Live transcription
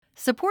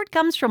Support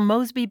comes from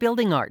Mosby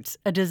Building Arts,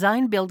 a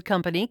design-build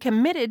company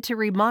committed to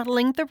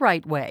remodeling the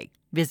right way.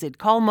 Visit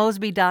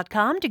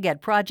callmosby.com to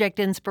get project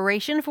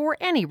inspiration for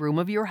any room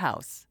of your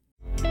house.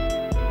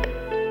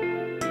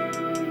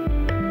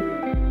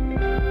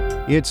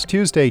 It's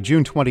Tuesday,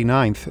 June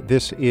 29th.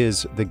 This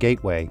is The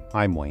Gateway.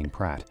 I'm Wayne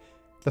Pratt.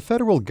 The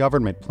federal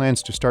government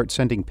plans to start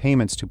sending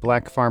payments to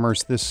black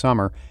farmers this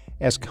summer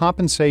as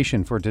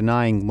compensation for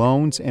denying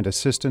loans and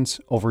assistance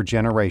over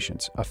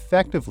generations,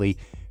 effectively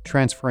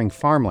transferring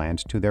farmland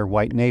to their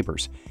white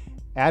neighbors.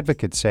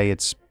 Advocates say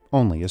it's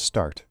only a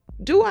start.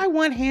 Do I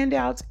want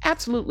handouts?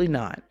 Absolutely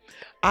not.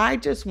 I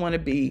just want to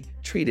be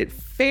treated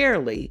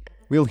fairly.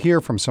 We'll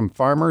hear from some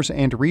farmers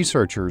and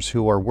researchers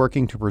who are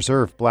working to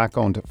preserve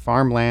black-owned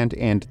farmland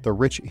and the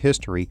rich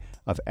history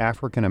of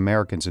African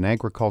Americans in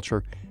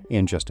agriculture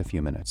in just a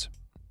few minutes.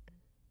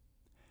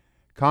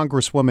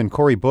 Congresswoman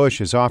Cori Bush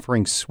is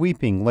offering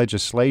sweeping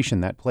legislation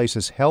that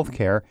places health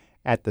care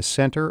at the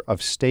center of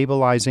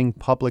stabilizing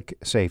public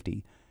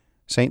safety.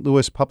 St.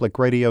 Louis Public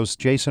Radio's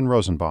Jason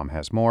Rosenbaum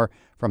has more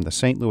from the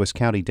St. Louis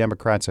County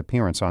Democrats'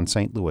 appearance on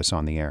St. Louis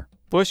on the Air.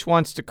 Bush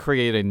wants to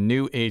create a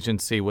new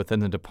agency within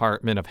the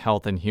Department of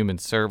Health and Human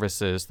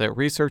Services that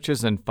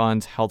researches and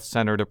funds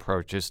health-centered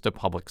approaches to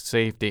public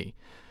safety.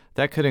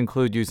 That could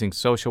include using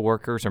social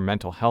workers or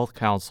mental health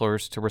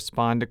counselors to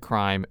respond to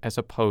crime as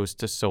opposed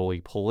to solely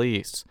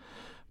police.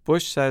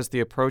 Bush says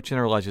the approach in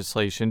her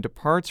legislation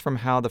departs from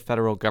how the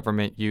federal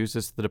government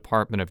uses the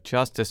Department of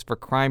Justice for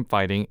crime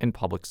fighting and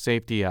public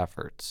safety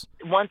efforts.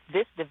 Once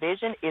this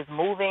division is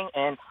moving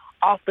and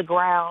off the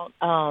ground,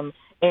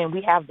 and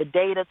we have the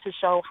data to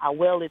show how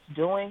well it's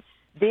doing,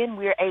 then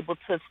we're able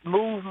to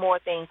move more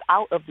things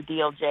out of the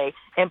DOJ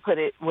and put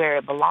it where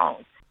it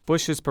belongs.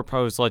 Bush's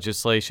proposed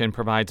legislation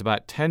provides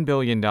about $10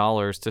 billion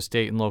to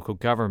state and local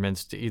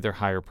governments to either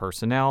hire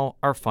personnel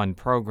or fund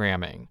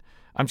programming.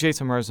 I'm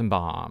Jason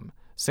Rosenbaum,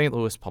 St.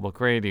 Louis Public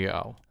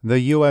Radio. The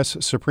U.S.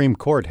 Supreme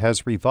Court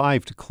has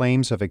revived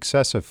claims of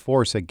excessive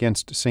force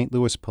against St.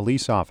 Louis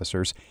police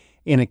officers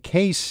in a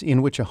case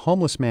in which a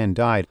homeless man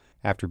died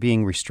after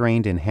being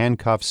restrained in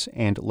handcuffs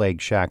and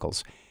leg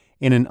shackles.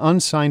 In an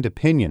unsigned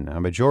opinion,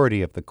 a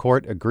majority of the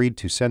court agreed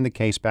to send the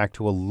case back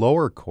to a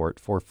lower court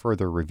for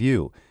further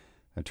review.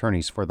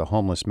 Attorneys for the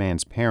homeless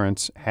man's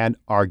parents had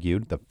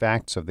argued the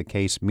facts of the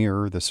case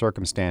mirror the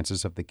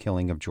circumstances of the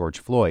killing of George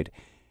Floyd.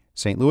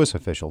 St. Louis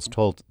officials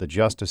told the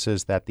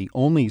justices that the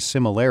only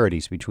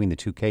similarities between the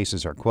two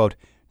cases are, quote,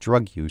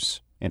 drug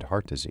use and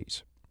heart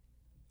disease.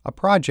 A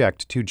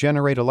project to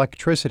generate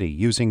electricity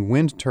using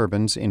wind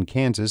turbines in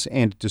Kansas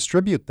and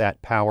distribute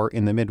that power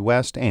in the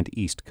Midwest and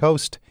East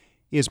Coast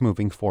is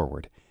moving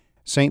forward.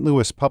 St.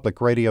 Louis Public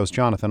Radio's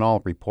Jonathan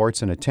Ahl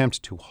reports an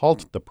attempt to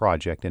halt the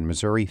project in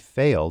Missouri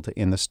failed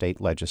in the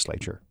state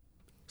legislature.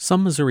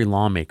 Some Missouri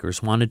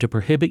lawmakers wanted to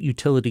prohibit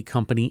utility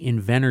company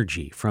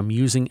Invenergy from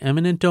using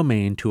eminent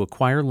domain to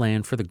acquire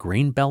land for the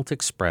Grain Belt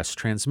Express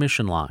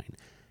transmission line.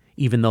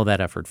 Even though that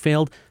effort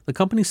failed, the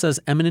company says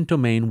eminent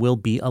domain will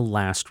be a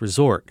last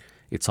resort.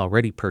 It's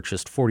already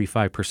purchased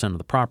 45% of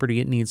the property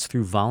it needs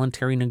through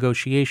voluntary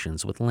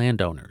negotiations with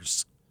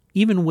landowners.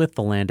 Even with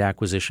the land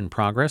acquisition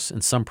progress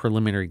and some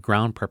preliminary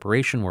ground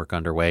preparation work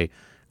underway,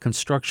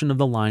 construction of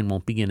the line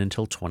won't begin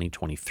until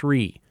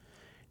 2023.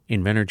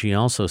 Invenergy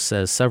also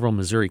says several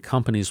Missouri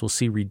companies will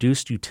see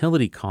reduced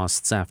utility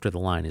costs after the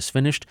line is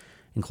finished,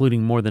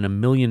 including more than $1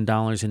 million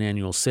in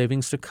annual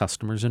savings to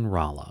customers in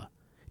Rolla.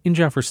 In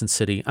Jefferson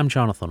City, I'm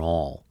Jonathan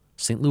Ahl,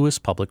 St. Louis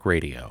Public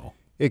Radio.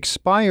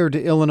 Expired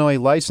Illinois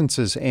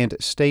licenses and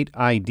state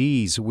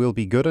IDs will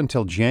be good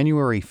until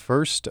January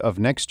 1st of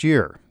next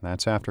year.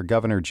 That's after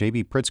Governor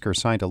J.B. Pritzker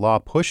signed a law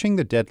pushing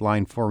the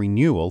deadline for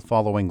renewal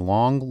following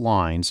long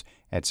lines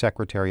at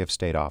Secretary of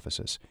State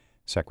offices.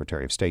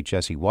 Secretary of State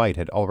Jesse White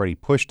had already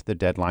pushed the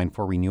deadline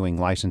for renewing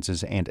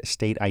licenses and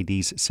state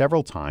IDs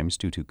several times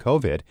due to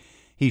COVID.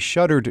 He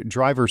shuttered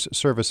driver's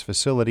service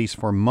facilities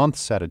for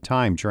months at a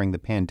time during the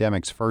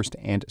pandemic's first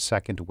and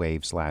second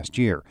waves last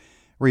year.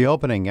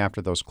 Reopening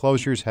after those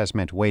closures has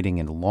meant waiting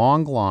in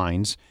long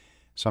lines,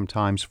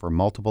 sometimes for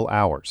multiple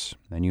hours.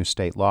 The new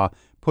state law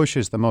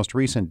pushes the most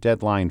recent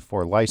deadline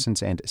for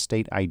license and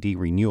state ID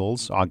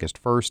renewals,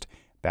 August 1st,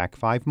 back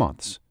 5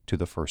 months to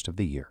the first of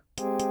the year.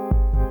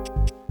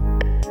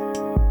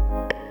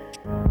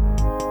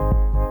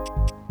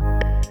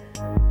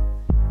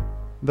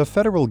 The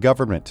federal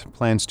government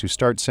plans to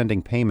start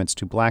sending payments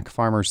to black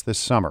farmers this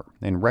summer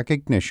in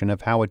recognition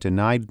of how it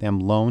denied them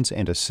loans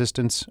and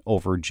assistance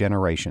over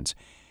generations.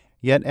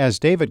 Yet, as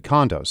David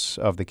Condos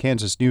of the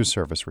Kansas News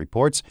Service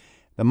reports,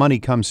 the money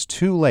comes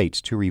too late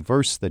to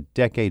reverse the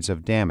decades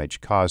of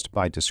damage caused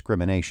by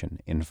discrimination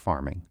in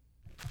farming.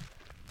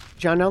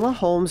 Janella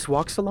Holmes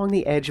walks along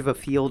the edge of a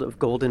field of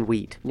golden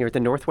wheat near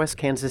the northwest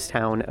Kansas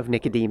town of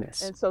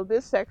Nicodemus. And so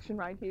this section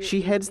right here...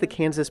 She heads the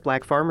Kansas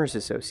Black Farmers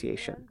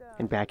Association,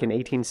 and back in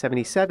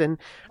 1877,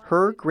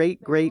 her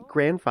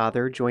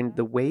great-great-grandfather joined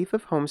the wave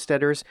of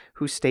homesteaders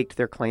who staked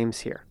their claims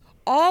here.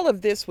 All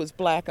of this was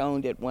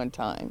black-owned at one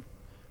time.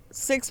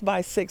 6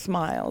 by 6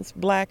 miles,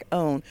 Black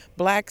owned,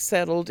 Black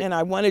settled, and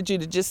I wanted you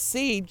to just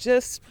see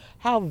just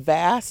how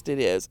vast it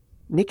is.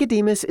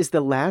 Nicodemus is the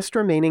last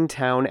remaining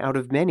town out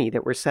of many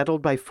that were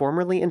settled by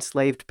formerly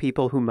enslaved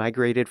people who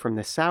migrated from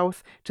the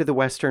south to the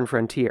western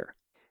frontier.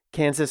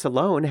 Kansas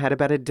alone had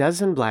about a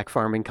dozen Black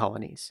farming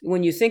colonies.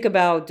 When you think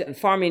about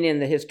farming in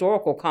the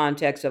historical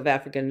context of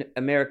African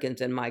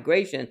Americans and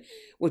migration,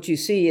 what you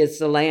see is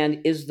the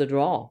land is the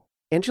draw.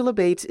 Angela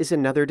Bates is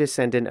another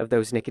descendant of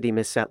those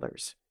Nicodemus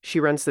settlers. She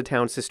runs the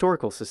town's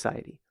historical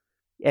society.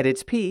 At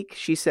its peak,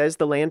 she says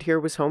the land here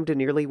was home to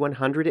nearly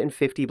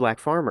 150 Black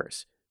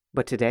farmers.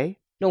 But today,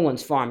 no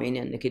one's farming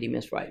in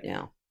Nicodemus right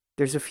now.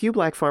 There's a few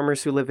Black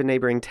farmers who live in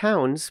neighboring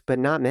towns, but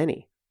not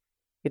many.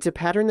 It's a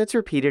pattern that's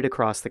repeated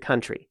across the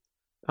country.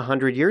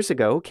 100 years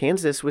ago,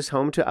 Kansas was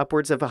home to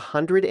upwards of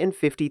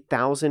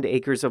 150,000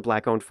 acres of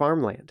Black-owned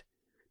farmland.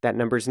 That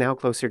number's now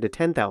closer to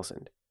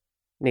 10,000.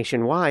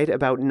 Nationwide,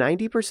 about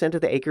 90%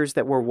 of the acres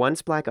that were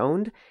once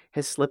Black-owned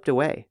has slipped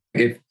away.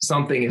 If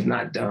something is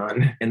not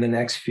done in the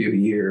next few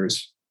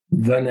years,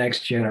 the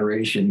next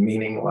generation,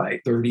 meaning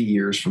like 30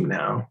 years from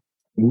now,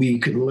 we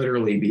could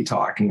literally be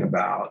talking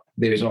about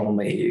there's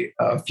only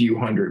a few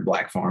hundred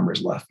Black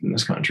farmers left in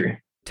this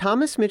country.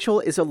 Thomas Mitchell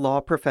is a law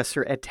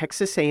professor at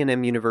Texas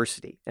A&M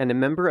University and a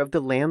member of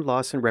the Land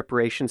Loss and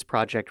Reparations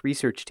Project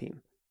research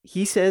team.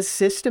 He says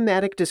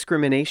systematic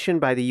discrimination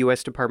by the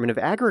U.S. Department of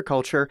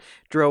Agriculture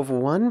drove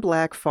one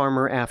Black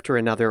farmer after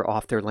another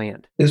off their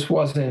land. This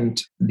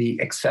wasn't the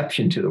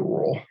exception to the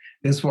rule.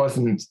 This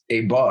wasn't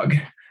a bug.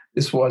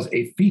 This was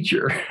a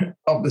feature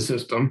of the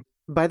system.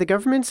 By the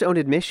government's own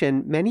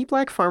admission, many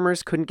Black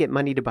farmers couldn't get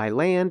money to buy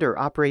land or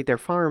operate their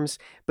farms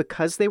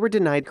because they were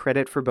denied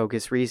credit for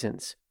bogus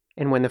reasons.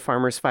 And when the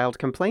farmers filed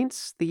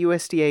complaints, the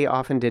USDA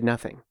often did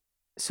nothing.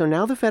 So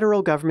now the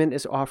federal government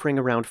is offering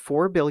around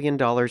 $4 billion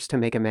to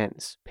make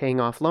amends,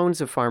 paying off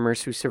loans of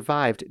farmers who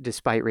survived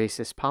despite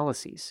racist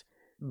policies.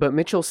 But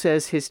Mitchell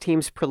says his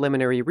team's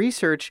preliminary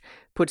research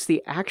puts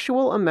the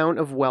actual amount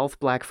of wealth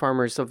Black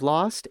farmers have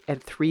lost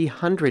at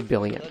 $300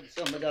 billion.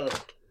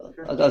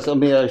 I got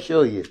something here to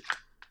show you.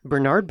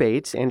 Bernard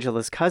Bates,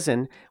 Angela's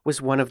cousin,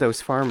 was one of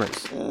those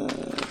farmers.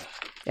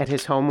 At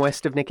his home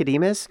west of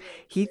Nicodemus,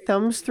 he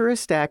thumbs through a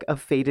stack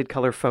of faded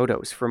color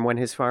photos from when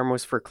his farm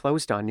was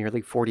foreclosed on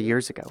nearly 40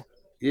 years ago.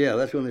 Yeah,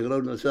 that's when they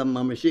loaded on some of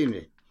my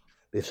machinery.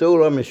 They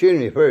sold our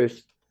machinery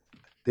first,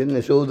 then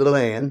they sold the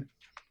land.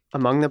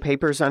 Among the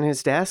papers on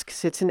his desk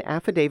sits an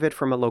affidavit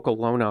from a local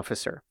loan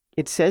officer.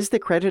 It says the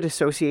credit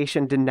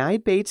association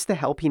denied Bates the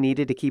help he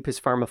needed to keep his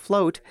farm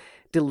afloat,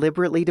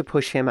 deliberately to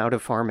push him out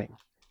of farming.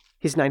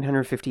 His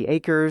 950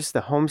 acres,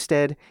 the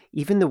homestead,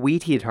 even the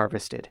wheat he had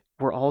harvested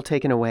were all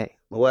taken away.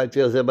 My wife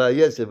tells everybody,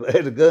 yes, if I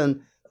had a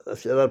gun, I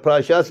said I'd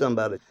probably shot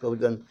somebody. Because we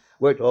done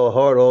worked all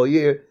hard all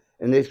year,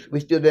 and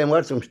we stood there and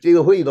watched them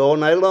steal wheat all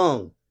night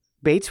long.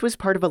 Bates was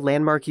part of a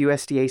landmark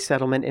USDA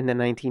settlement in the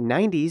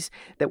 1990s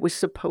that was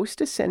supposed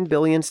to send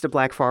billions to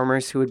Black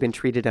farmers who had been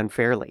treated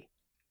unfairly.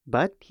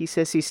 But he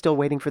says he's still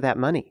waiting for that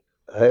money.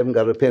 I haven't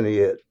got a penny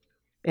yet.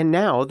 And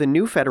now the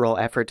new federal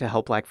effort to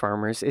help Black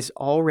farmers is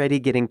already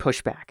getting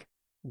pushback.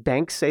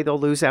 Banks say they'll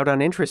lose out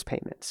on interest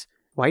payments.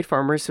 White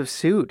farmers have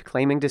sued,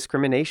 claiming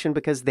discrimination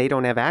because they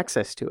don't have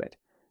access to it.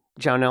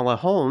 Johnella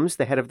Holmes,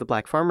 the head of the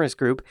Black Farmers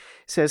Group,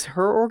 says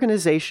her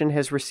organization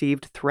has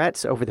received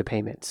threats over the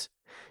payments.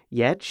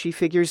 Yet she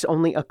figures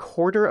only a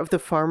quarter of the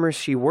farmers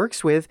she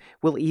works with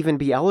will even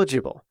be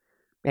eligible.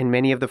 And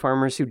many of the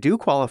farmers who do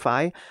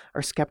qualify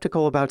are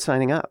skeptical about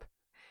signing up.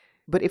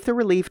 But if the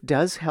relief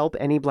does help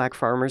any Black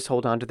farmers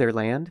hold on to their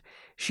land,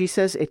 she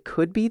says it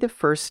could be the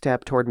first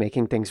step toward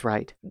making things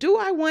right. Do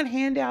I want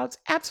handouts?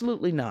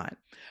 Absolutely not.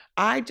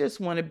 I just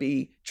want to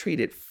be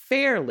treated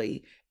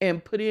fairly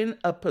and put in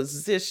a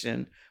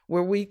position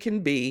where we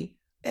can be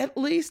at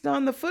least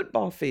on the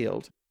football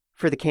field.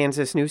 For the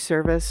Kansas News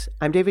Service,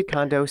 I'm David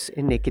Condos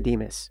in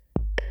Nicodemus.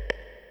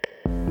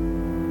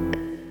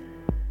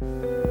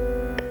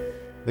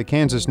 The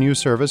Kansas News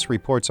Service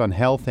reports on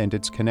health and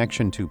its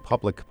connection to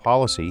public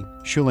policy.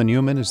 Shula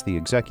Newman is the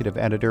executive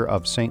editor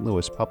of St.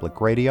 Louis Public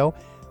Radio,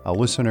 a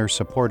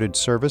listener-supported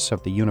service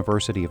of the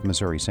University of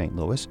Missouri-St.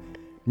 Louis.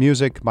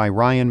 Music by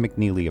Ryan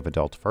McNeely of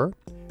Adult Fur.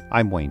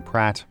 I'm Wayne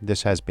Pratt.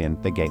 This has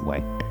been The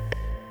Gateway.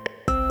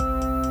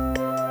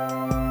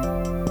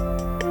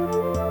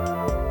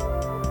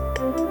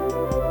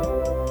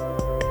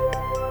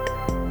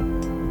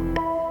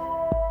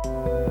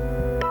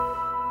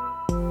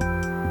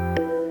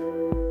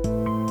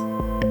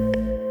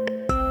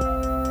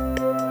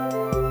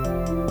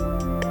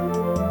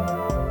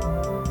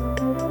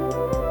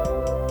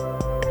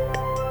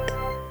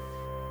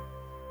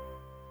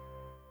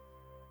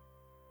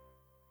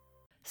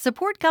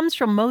 Support comes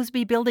from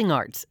Mosby Building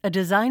Arts, a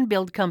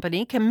design-build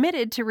company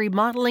committed to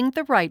remodeling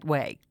the right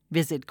way.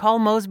 Visit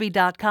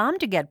callmosby.com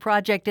to get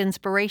project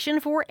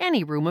inspiration for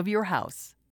any room of your house.